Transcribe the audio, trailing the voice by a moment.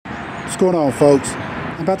What's going on, folks?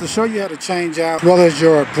 I'm about to show you how to change out as well as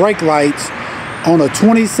your brake lights on a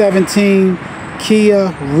 2017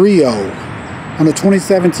 Kia Rio. On a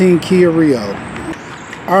 2017 Kia Rio.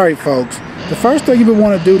 Alright, folks, the first thing you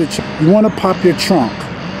want to do, you want to pop your trunk.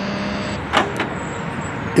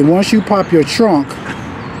 And once you pop your trunk,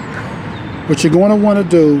 what you're going to want to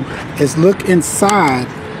do is look inside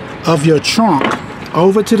of your trunk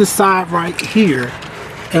over to the side right here,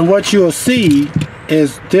 and what you'll see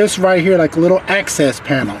is this right here, like a little access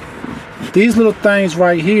panel. These little things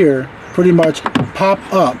right here pretty much pop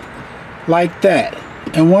up like that,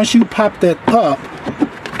 and once you pop that up,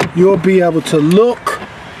 you'll be able to look,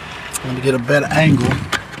 let me get a better angle,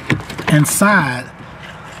 inside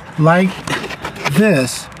like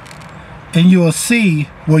this, and you'll see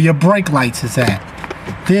where your brake lights is at.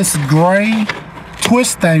 This gray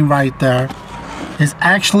twist thing right there is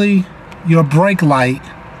actually your brake light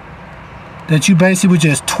that you basically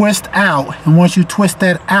just twist out, and once you twist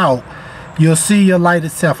that out, you'll see your light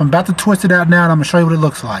itself. I'm about to twist it out now, and I'm going to show you what it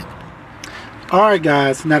looks like. Alright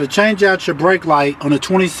guys, now to change out your brake light on a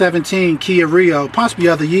 2017 Kia Rio, possibly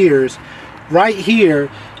other years, right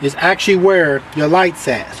here is actually where your light's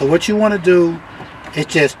at. So what you want to do is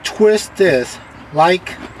just twist this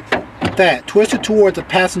like that. Twist it towards the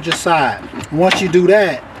passenger side. And once you do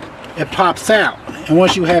that, it pops out. And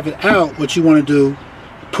once you have it out, what you want to do,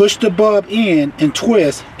 push the bulb in and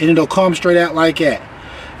twist, and it'll come straight out like that.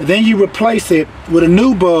 And then you replace it with a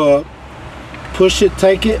new bulb. Push it,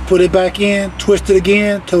 take it, put it back in, twist it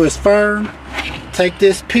again till it's firm. Take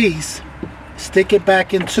this piece, stick it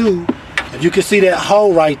back into, if you can see that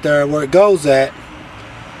hole right there where it goes at,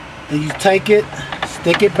 then you take it,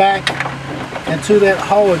 stick it back into that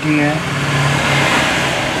hole again,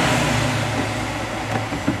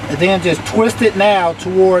 and then just twist it now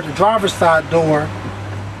toward the driver's side door.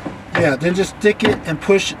 Yeah, then just stick it and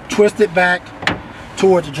twist it back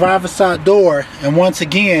toward the driver's side door, and once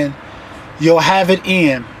again you'll have it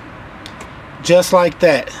in just like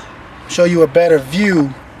that. Show you a better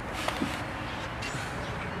view.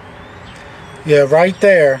 Yeah, right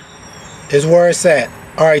there is where it's at.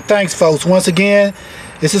 Alright, thanks folks. Once again,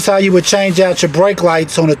 this is how you would change out your brake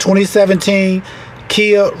lights on a 2017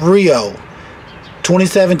 Kia Rio.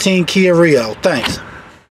 2017 Kia Rio. Thanks.